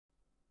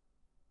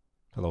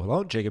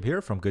Hello, Jacob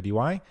here from Good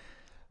UI.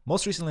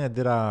 Most recently, I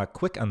did a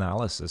quick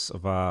analysis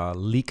of a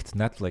leaked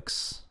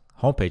Netflix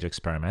homepage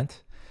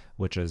experiment,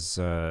 which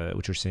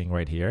you're seeing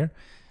right here,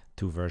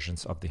 two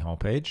versions of the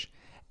homepage.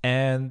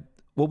 And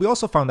what we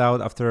also found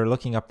out after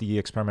looking up the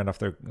experiment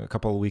after a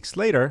couple of weeks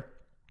later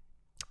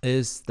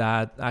is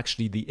that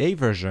actually the A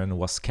version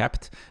was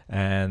kept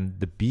and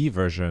the B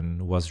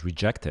version was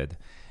rejected.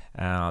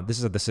 This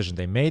is a decision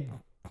they made,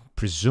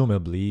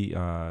 presumably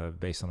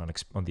based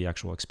on the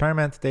actual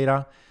experiment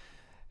data.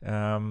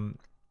 And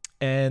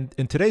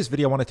in today's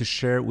video, I wanted to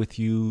share with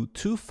you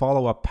two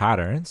follow-up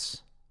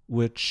patterns,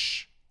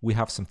 which we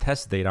have some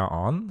test data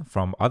on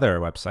from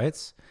other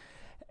websites,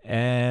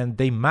 and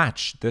they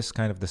match this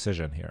kind of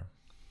decision here.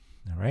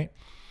 All right.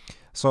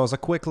 So as a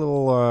quick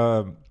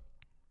little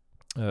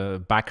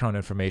background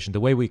information, the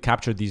way we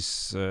captured these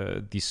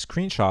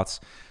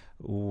screenshots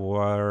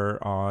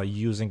were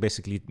using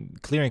basically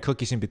clearing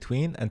cookies in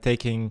between and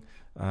taking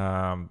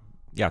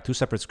two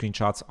separate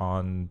screenshots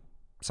on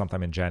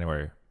sometime in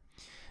January.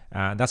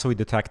 And that's how we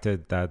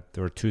detected that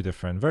there were two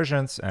different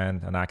versions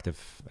and an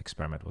active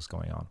experiment was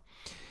going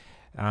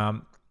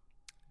on.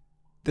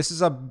 This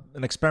is an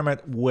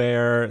experiment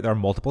where there are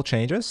multiple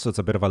changes. So it's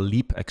a bit of a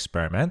leap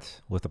experiment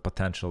with the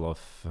potential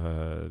of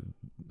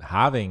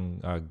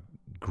having a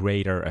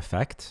greater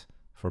effect,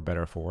 for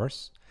better or for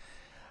worse.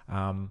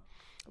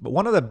 But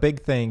one of the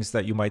big things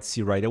that you might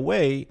see right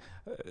away,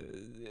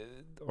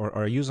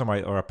 or a user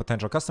might, or a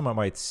potential customer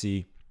might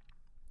see,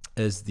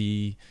 is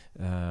the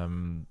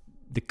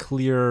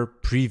clear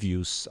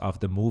previews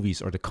of the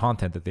movies or the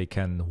content that they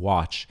can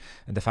watch,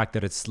 and the fact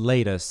that it's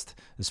latest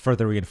is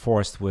further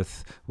reinforced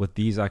with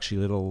these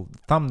actually little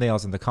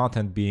thumbnails and the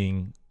content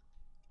being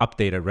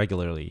updated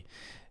regularly.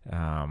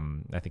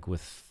 I think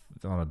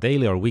on a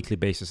daily or weekly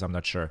basis, I'm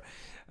not sure,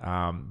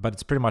 but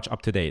it's pretty much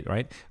up to date,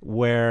 right?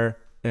 Where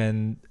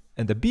in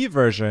the B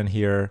version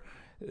here,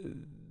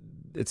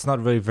 it's not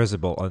very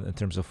visible in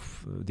terms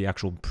of the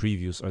actual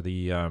previews or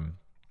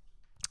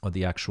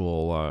the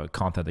actual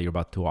content that you're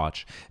about to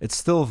watch. It's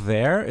still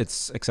there,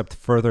 except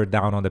further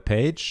down on the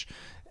page,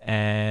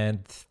 and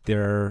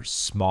they're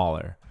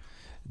smaller.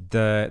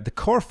 The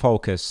core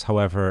focus,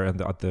 however,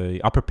 at the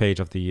upper page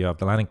of the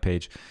landing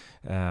page,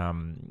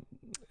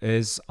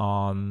 is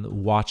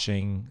on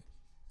watching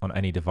on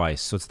any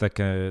device. So it's like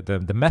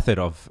the method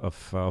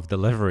of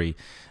delivery,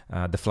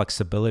 the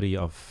flexibility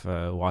of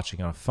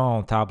watching on a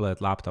phone,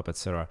 tablet, laptop,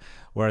 etc.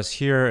 Whereas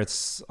here,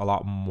 it's a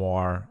lot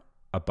more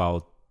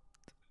about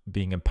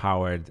being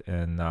empowered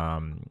in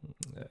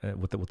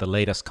with the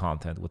latest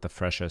content, with the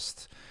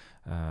freshest,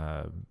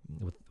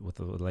 with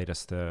the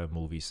latest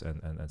movies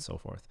and so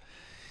forth.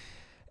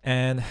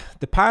 And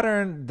the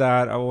pattern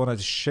that I wanted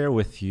to share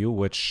with you,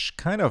 which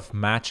kind of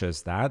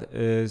matches that,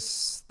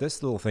 is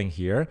this little thing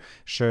here,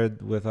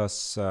 shared with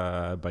us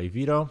by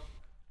Vito,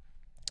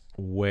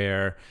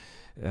 where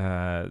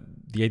the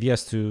idea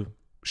is to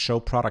show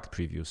product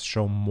previews,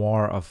 show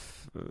more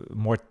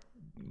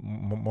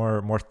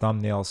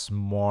thumbnails,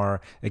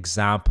 more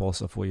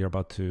examples of what you're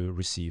about to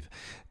receive.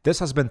 This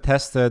has been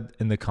tested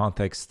in the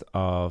context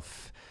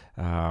of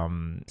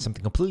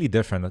something completely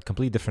different, a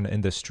completely different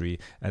industry,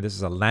 and this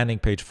is a landing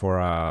page for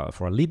a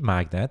lead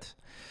magnet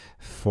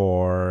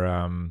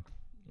for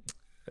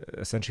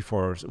essentially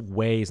for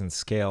weighs and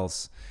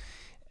scales,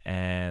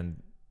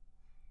 and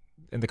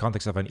in the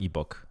context of an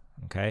ebook.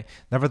 Okay.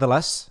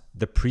 Nevertheless,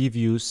 the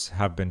previews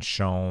have been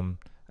shown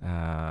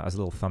as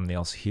little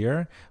thumbnails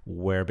here,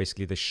 where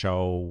basically they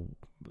show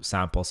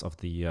samples of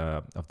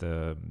the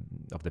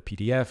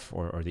PDF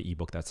or the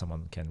ebook that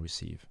someone can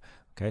receive.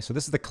 Okay, so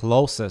this is the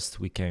closest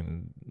we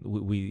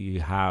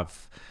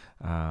have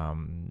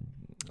on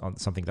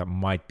something that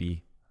might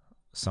be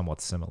somewhat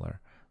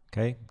similar.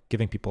 Okay,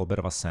 giving people a bit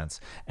of a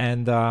sense,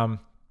 and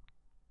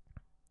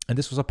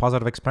this was a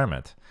positive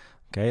experiment.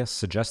 Okay, a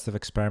suggestive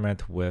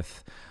experiment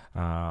with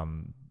a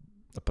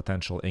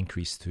potential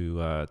increase to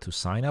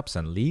signups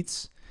and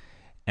leads.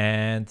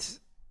 And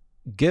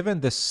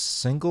given this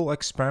single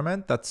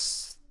experiment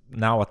that's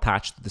now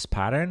attached to this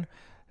pattern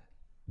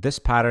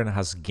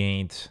has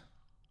gained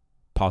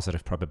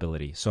positive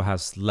probability. So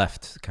has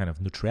left kind of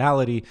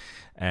neutrality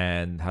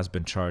and has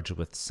been charged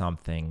with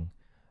something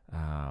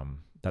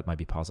that might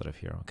be positive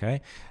here, okay?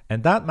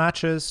 And that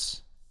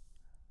matches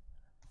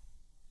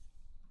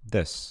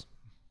this,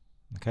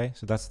 okay?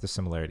 So that's the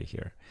similarity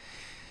here.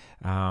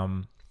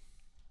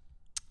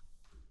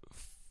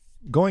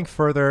 Going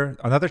further,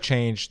 another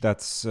change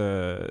that's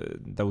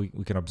that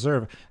we can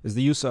observe is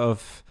the use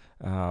of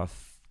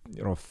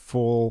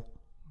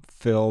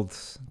full-filled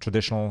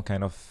traditional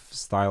kind of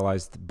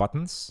stylized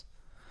buttons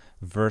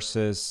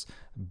versus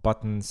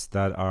buttons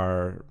that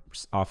are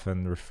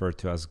often referred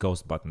to as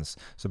ghost buttons.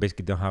 So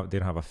basically, they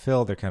don't have a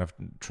fill. They're kind of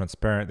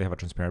transparent. They have a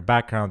transparent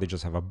background. They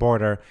just have a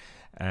border,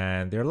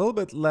 and they're a little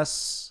bit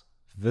less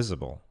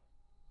visible.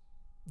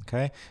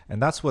 Okay,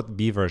 and that's what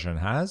B version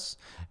has.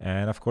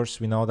 And of course,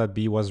 we know that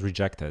B was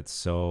rejected.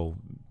 So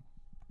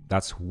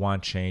that's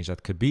one change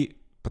that could be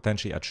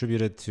potentially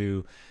attributed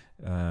to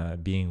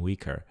being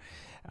weaker.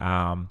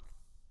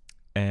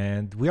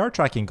 And we are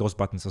tracking ghost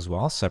buttons as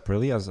well,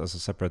 separately as a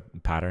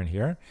separate pattern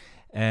here.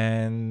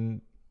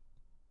 And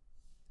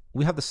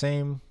we have the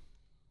same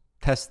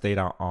test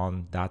data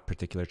on that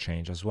particular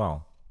change as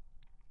well.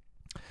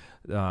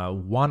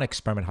 One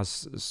experiment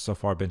has so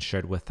far been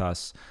shared with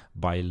us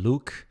by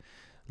Luke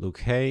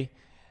Hay,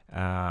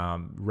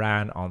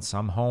 ran on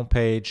some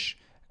homepage,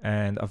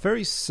 and a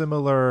very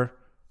similar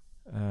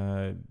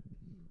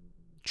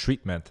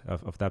treatment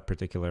of that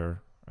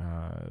particular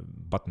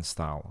button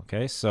style.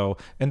 Okay, so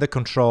in the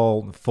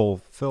control, full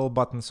fill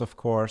buttons, of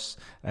course,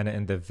 and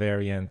in the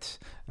variant,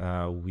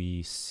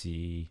 we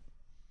see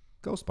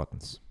ghost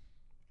buttons.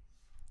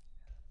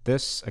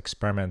 This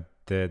experiment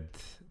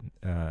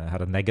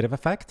had a negative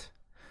effect,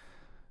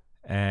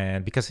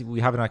 and because we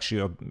haven't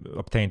actually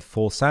obtained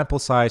full sample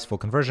size, full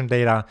conversion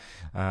data,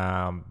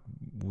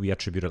 we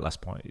attributed less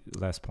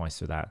points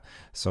to that.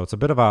 So it's a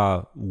bit of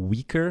a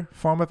weaker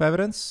form of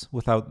evidence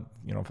without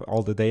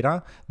all the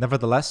data.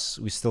 Nevertheless,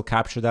 we still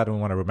capture that, and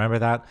we want to remember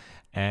that.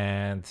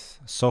 And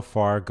so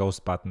far,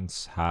 ghost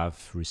buttons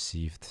have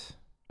received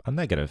a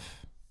negative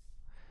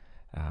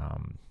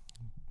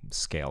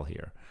scale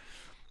here.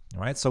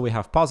 All right, so we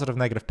have positive,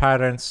 negative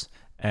patterns,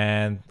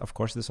 and of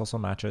course, this also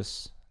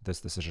matches this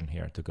decision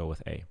here to go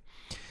with A.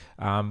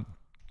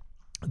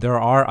 There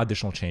are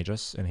additional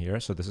changes in here.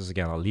 So this is,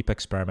 again, a leap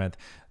experiment.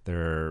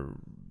 There's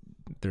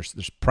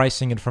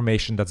pricing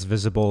information that's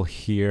visible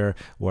here,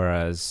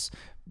 whereas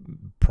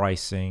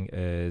pricing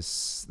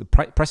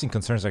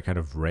concerns are kind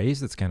of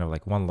raised. It's kind of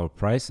like one low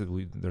price.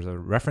 There's a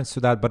reference to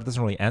that, but it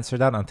doesn't really answer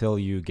that until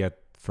you get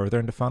further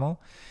in the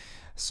funnel.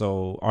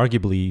 So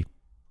arguably,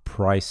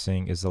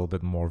 pricing is a little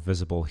bit more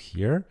visible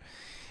here.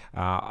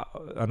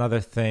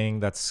 Another thing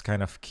that's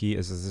kind of key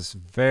is this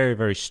very,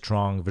 very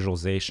strong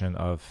visualization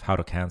of how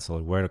to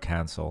cancel, where to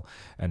cancel,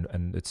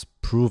 and it's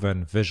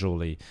proven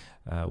visually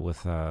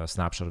with a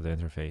snapshot of the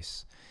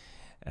interface.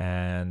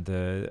 And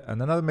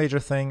another major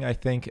thing, I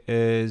think,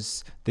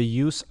 is the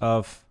use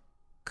of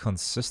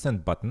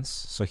consistent buttons.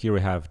 So here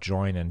we have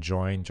join and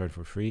join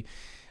for free.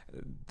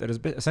 That is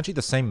essentially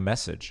the same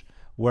message,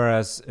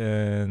 whereas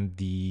in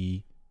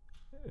the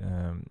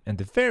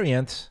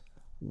variant,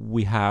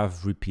 we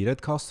have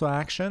repeated calls to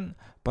action,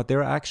 but they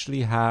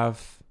actually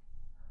have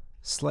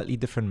slightly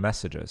different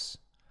messages,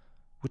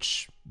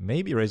 which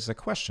maybe raises a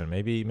question.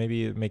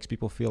 Maybe it makes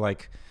people feel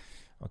like,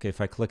 okay, if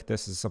I click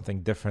this, is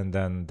something different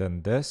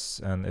than this,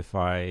 and if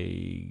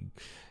I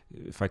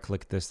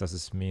click this, does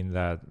this mean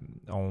that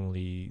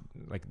only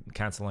like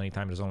cancel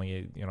anytime is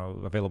only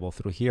available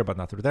through here but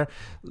not through there?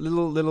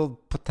 Little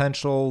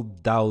potential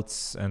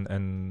doubts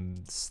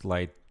and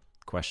slight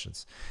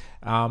questions.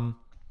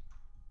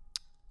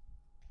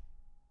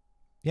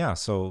 Yeah,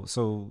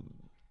 so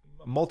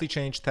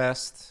multi-change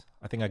test,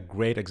 I think a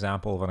great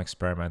example of an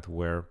experiment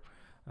where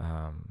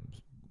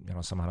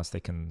someone has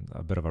taken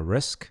a bit of a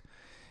risk,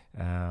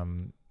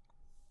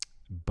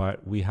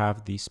 but we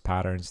have these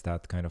patterns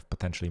that kind of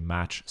potentially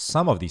match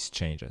some of these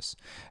changes,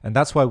 and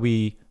that's why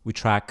we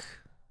track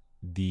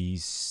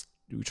these.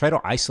 We try to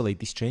isolate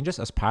these changes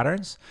as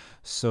patterns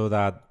so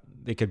that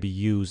they can be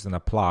used and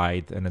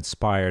applied and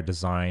inspire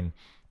design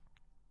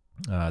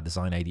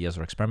ideas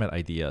or experiment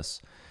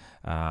ideas.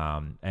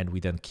 And we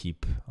then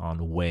keep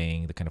on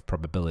weighing the kind of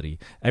probability.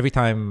 Every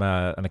time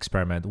an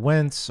experiment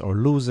wins or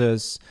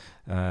loses,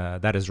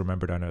 that is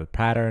remembered under a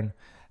pattern.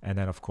 And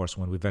then, of course,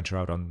 when we venture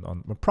out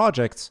on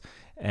projects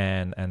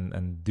and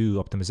do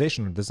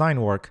optimization or design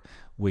work,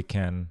 we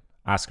can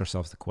ask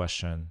ourselves the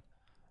question,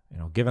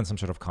 given some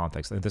sort of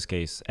context, in this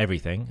case,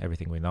 everything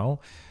we know,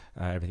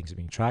 everything's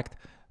being tracked.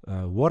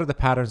 What are the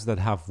patterns that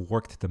have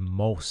worked the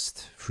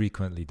most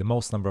frequently, the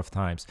most number of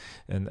times,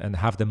 and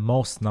have the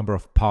most number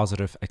of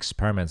positive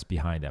experiments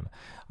behind them?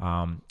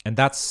 And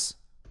that's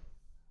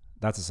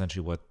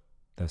essentially what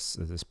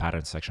this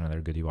pattern section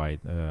under Good UI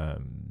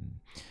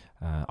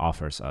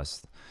offers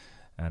us,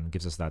 and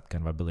gives us that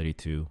kind of ability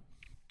to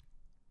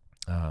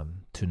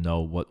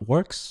know what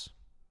works.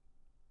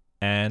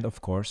 And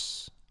of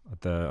course,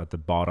 at the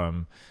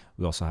bottom,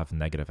 we also have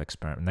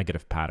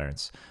negative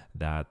patterns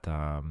that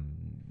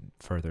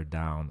further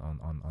down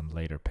on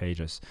later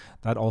pages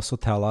that also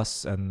tell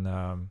us and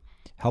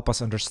help us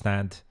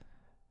understand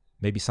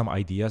maybe some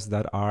ideas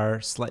that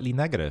are slightly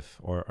negative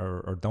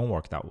or don't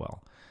work that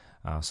well.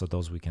 So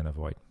those we can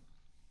avoid.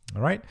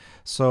 All right.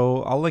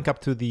 So I'll link up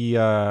to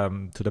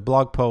the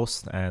blog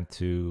post and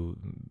to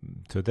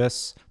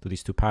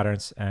these two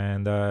patterns.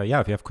 And yeah,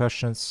 if you have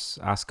questions,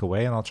 ask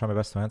away, and I'll try my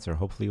best to answer.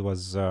 Hopefully, it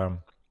was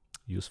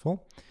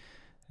useful.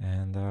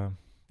 And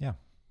yeah,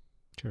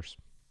 cheers.